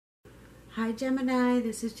Hi Gemini,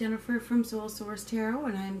 this is Jennifer from Soul Source Tarot,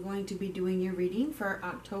 and I'm going to be doing your reading for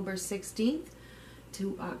October 16th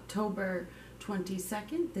to October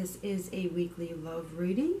 22nd. This is a weekly love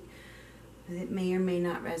reading. It may or may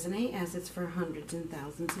not resonate as it's for hundreds and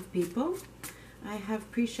thousands of people. I have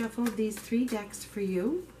pre-shuffled these 3 decks for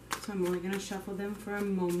you, so I'm only going to shuffle them for a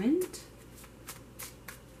moment.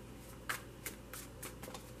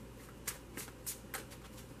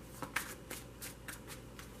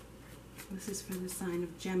 This is for the sign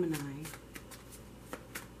of Gemini.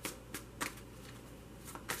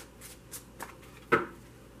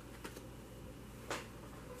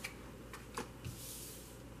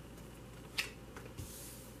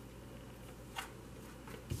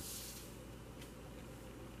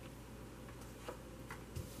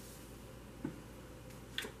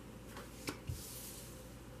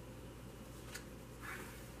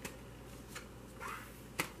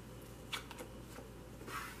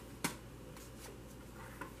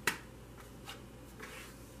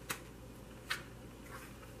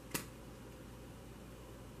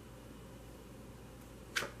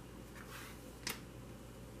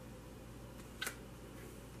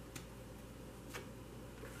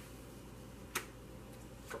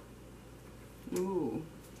 Ooh,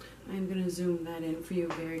 I'm going to zoom that in for you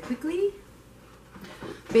very quickly.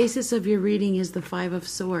 Basis of your reading is the 5 of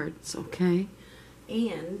Swords, okay?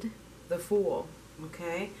 And the Fool,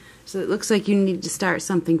 okay? So it looks like you need to start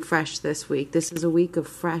something fresh this week. This is a week of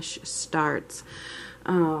fresh starts.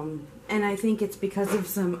 And I think it's because of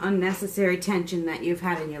some unnecessary tension that you've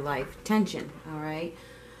had in your life. Tension, all right?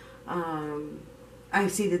 I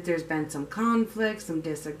see that there's been some conflict, some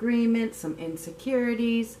disagreements, some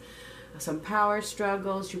insecurities, some power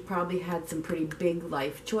struggles. You probably had some pretty big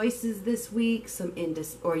life choices this week,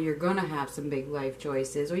 or you're going to have some big life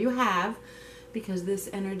choices, or you have, because this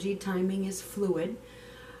energy timing is fluid.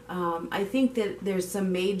 I think that there's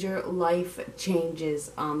some major life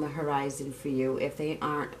changes on the horizon for you if they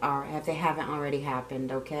haven't already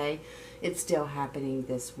happened, okay? It's still happening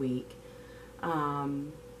this week.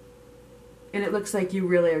 And it looks like you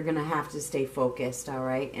really are going to have to stay focused, all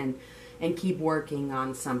right? And keep working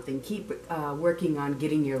on something. Keep working on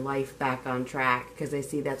getting your life back on track, because I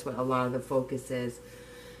see that's what a lot of the focus is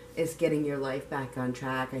getting your life back on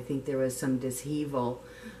track. I think there was some dishevel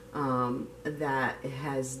that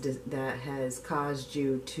has caused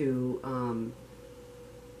you to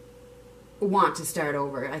want to start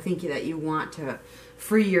over. I think that you want to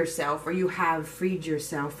free yourself, or you have freed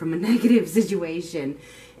yourself from a negative situation,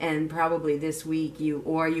 and probably this week you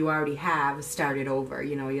already have started over.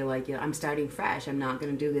 You know, you're like, I'm starting fresh. I'm not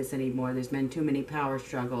going to do this anymore. There's been too many power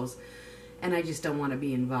struggles, and I just don't want to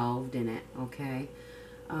be involved in it, okay?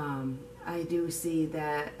 I do see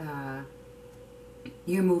that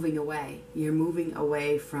you're moving away. You're moving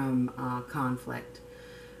away from conflict.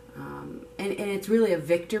 And it's really a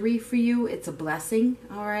victory for you. It's a blessing,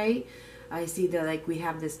 all right? I see that, like, we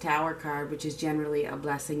have this Tower card, which is generally a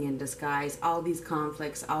blessing in disguise. All these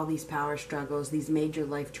conflicts, all these power struggles, these major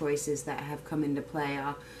life choices that have come into play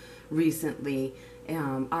recently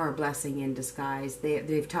are a blessing in disguise.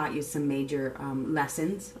 They've taught you some major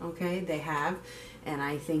lessons, okay? They have. And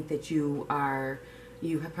I think that you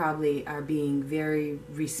probably are being very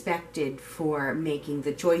respected for making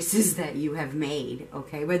the choices that you have made,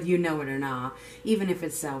 okay? Whether you know it or not, even if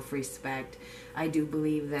it's self-respect. I do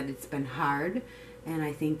believe that it's been hard, and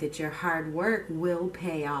I think that your hard work will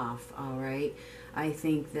pay off, all right? I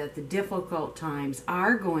think that the difficult times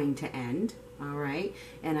are going to end, all right?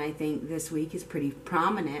 And I think this week is pretty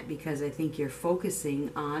prominent because I think you're focusing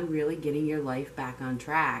on really getting your life back on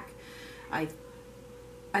track.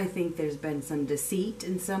 I think there's been some deceit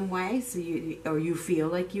in some way, so you feel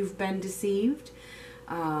like you've been deceived.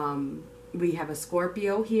 We have a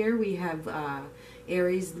Scorpio here. We have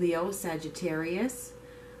Aries, Leo, Sagittarius.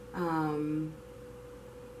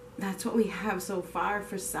 That's what we have so far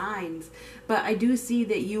for signs. But I do see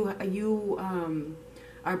that you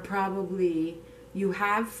are probably, you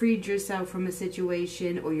have freed yourself from a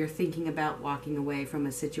situation, or you're thinking about walking away from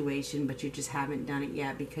a situation, but you just haven't done it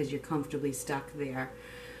yet because you're comfortably stuck there.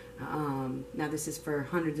 Now this is for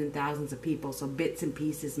hundreds and thousands of people, so bits and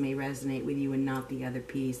pieces may resonate with you and not the other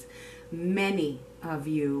piece. Many of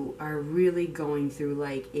you are really going through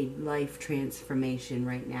like a life transformation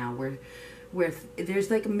right now, where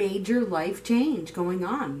there's like major life change going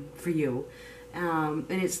on for you, and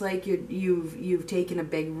it's like you've taken a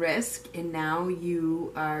big risk, and now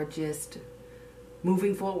you are just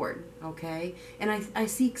moving forward, okay? And I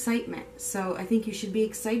see excitement, so I think you should be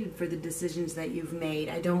excited for the decisions that you've made.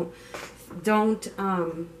 I don't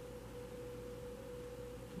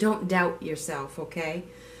doubt yourself, okay?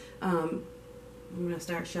 I'm going to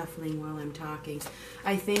start shuffling while I'm talking.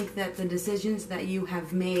 I think that the decisions that you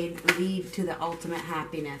have made lead to the ultimate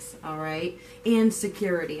happiness, all right? And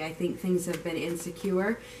security. I think things have been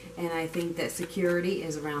insecure, and I think that security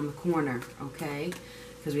is around the corner, okay?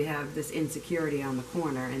 Because we have this insecurity on the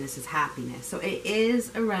corner, and this is happiness. So it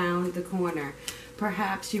is around the corner.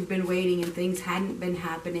 Perhaps you've been waiting and things hadn't been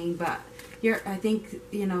happening, but I think,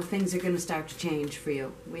 you know, things are going to start to change for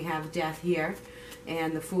you. We have death here.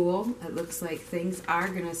 And the Fool, it looks like things are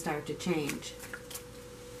going to start to change.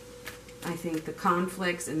 I think the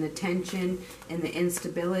conflicts and the tension and the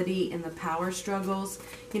instability and the power struggles,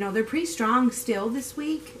 you know, they're pretty strong still this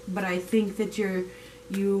week, but I think that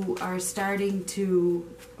you are starting to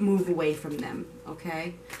move away from them,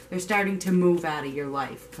 okay? They're starting to move out of your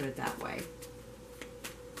life, put it that way.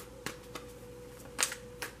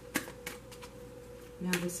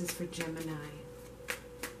 Now this is for Gemini.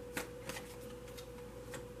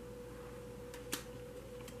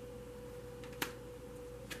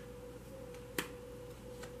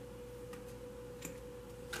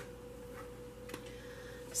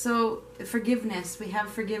 So, forgiveness. We have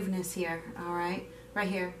forgiveness here, all right? Right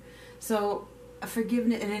here. So,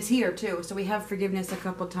 forgiveness, and it's here too. So, we have forgiveness a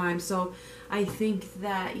couple times. So, I think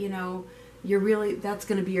that, you know, that's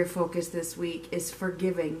going to be your focus this week, is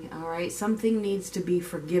forgiving, all right? Something needs to be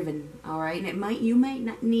forgiven, all right? And you might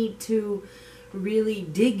not need to really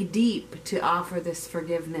dig deep to offer this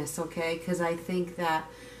forgiveness, okay? Because I think that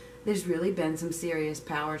there's really been some serious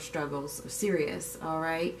power struggles, all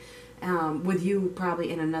right? With you probably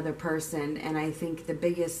in another person, and I think the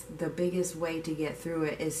biggest way to get through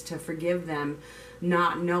it is to forgive them,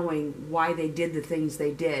 not knowing why they did the things they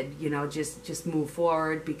did. You know, just move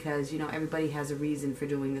forward, because, you know, everybody has a reason for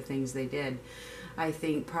doing the things they did. I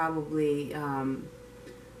think probably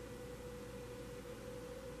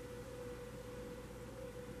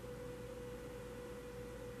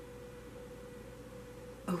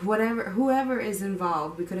whoever is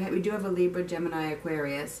involved, we do have a Libra, Gemini,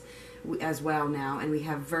 Aquarius as well now, and we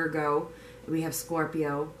have Virgo, we have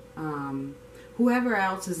Scorpio. Whoever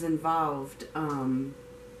else is involved,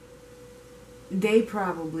 they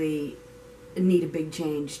probably need a big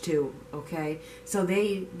change too, okay? So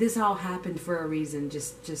this all happened for a reason.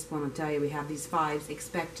 Just want to tell you, we have these fives.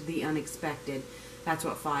 Expect the unexpected. That's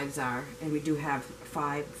what fives are, and we do have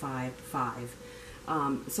 5, 5, 5.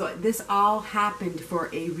 So this all happened for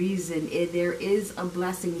a reason. There is a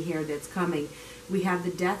blessing here that's coming. We have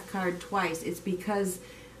the Death card twice. It's because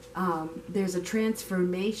there's a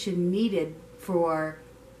transformation needed for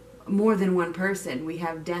more than one person. We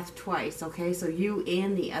have Death twice, okay? So you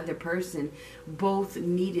and the other person both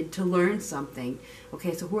needed to learn something,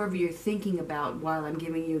 okay? So whoever you're thinking about while I'm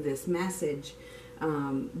giving you this message,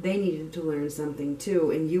 they needed to learn something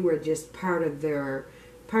too, and you were just part of the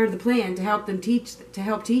plan to help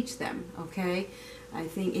teach them, okay? I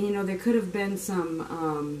think, and, you know, there could have been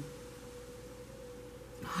some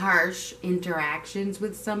harsh interactions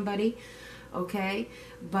with somebody, okay?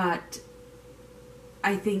 But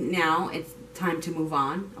I think now it's time to move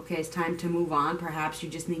on, okay? It's time to move on. Perhaps you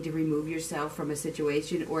just need to remove yourself from a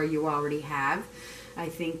situation, or you already have. I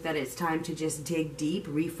think that it's time to just dig deep,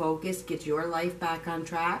 refocus, get your life back on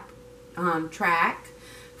track.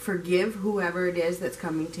 Forgive whoever it is that's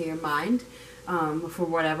coming to your mind for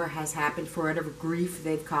whatever has happened, for whatever grief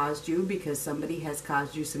they've caused you, because somebody has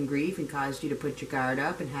caused you some grief and caused you to put your guard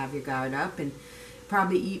up and have your guard up, and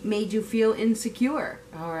probably made you feel insecure,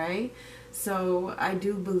 all right? So I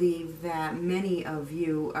do believe that many of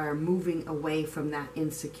you are moving away from that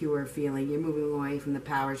insecure feeling. You're moving away from the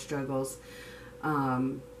power struggles,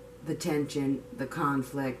 the tension, the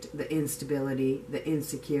conflict, the instability, the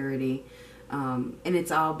insecurity. And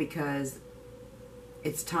it's all because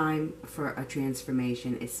it's time for a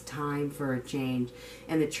transformation. It's time for a change.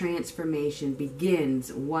 And the transformation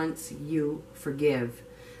begins once you forgive.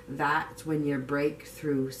 That's when your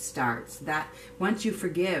breakthrough starts. Once you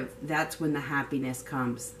forgive, that's when the happiness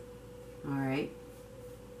comes. All right?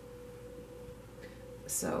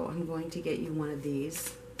 So I'm going to get you one of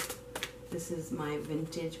these. This is my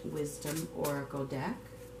Vintage Wisdom Oracle deck.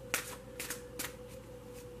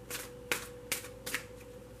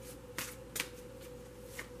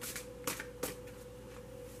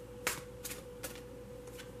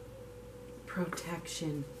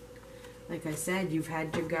 Protection. Like I said, you've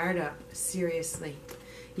had your guard up. Seriously.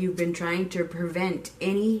 You've been trying to prevent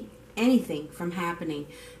anything from happening.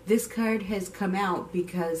 This card has come out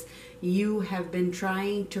because you have been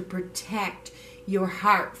trying to protect your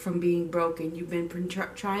heart from being broken. You've been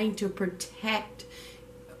trying to protect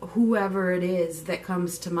whoever it is that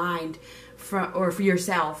comes to mind or for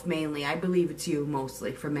yourself mainly. I believe it's you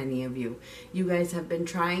mostly, for many of you. You guys have been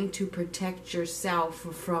trying to protect yourself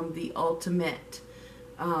from the ultimate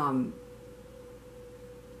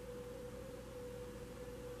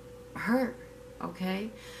hurt, okay?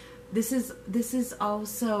 This is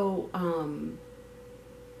also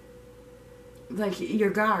like your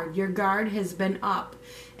guard has been up,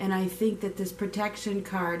 and I think that this protection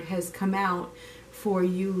card has come out for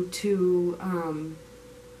you to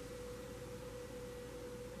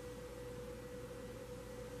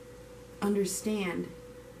understand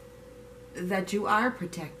that you are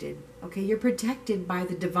protected. Okay, you're protected by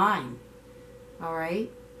the divine. All right,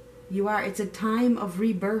 you are. It's a time of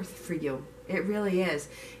rebirth for you. It really is.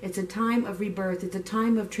 It's a time of rebirth. It's a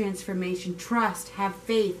time of transformation. Trust, have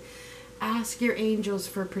faith. Ask your angels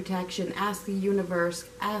for protection. Ask the universe.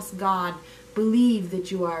 Ask God. Believe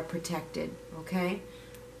that you are protected. Okay,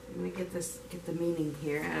 let me get the meaning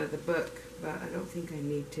here out of the book, but I don't think I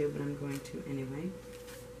need to, but I'm going to anyway.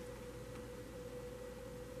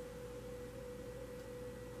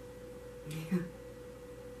 Yeah.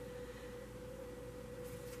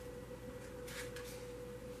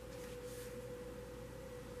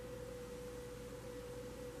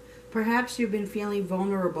 Perhaps you've been feeling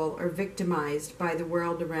vulnerable or victimized by the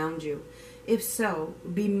world around you. If so,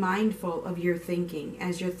 be mindful of your thinking,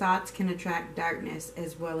 as your thoughts can attract darkness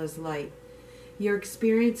as well as light. Your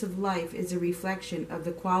experience of life is a reflection of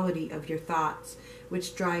the quality of your thoughts,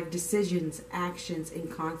 which drive decisions, actions, and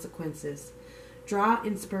consequences. Draw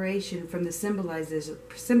inspiration from the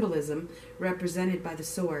symbolism represented by the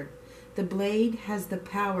sword. The blade has the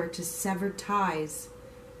power to sever ties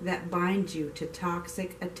that bind you to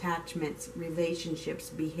toxic attachments, relationships,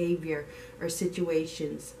 behavior, or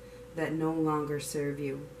situations that no longer serve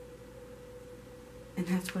you. And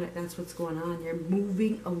that's what's going on. You're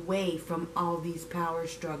moving away from all these power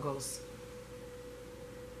struggles.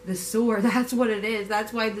 The sword, that's what it is.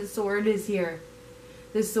 That's why the sword is here.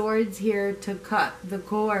 The sword's here to cut the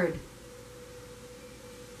cord.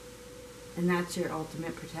 And that's your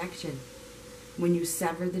ultimate protection. When you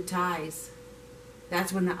sever the ties,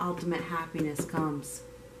 that's when the ultimate happiness comes.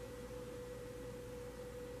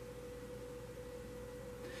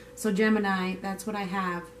 So Gemini, that's what I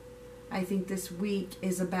have. I think this week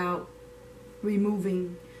is about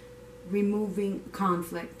removing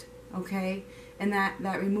conflict, okay? And that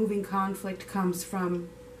removing conflict comes from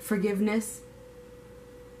forgiveness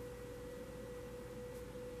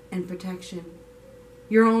and protection.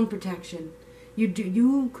 Your own protection.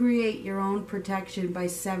 You create your own protection by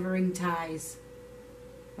severing ties.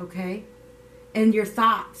 Okay? And your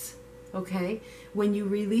thoughts. Okay? When you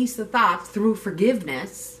release the thoughts through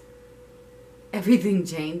forgiveness, everything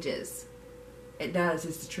changes. It does.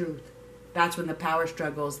 It's the truth. That's when the power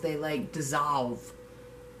struggles, they like dissolve.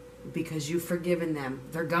 Because you've forgiven them.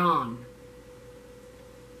 They're gone.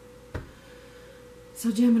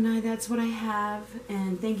 So Gemini, that's what I have.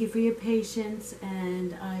 And thank you for your patience.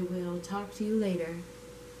 And I will talk to you later.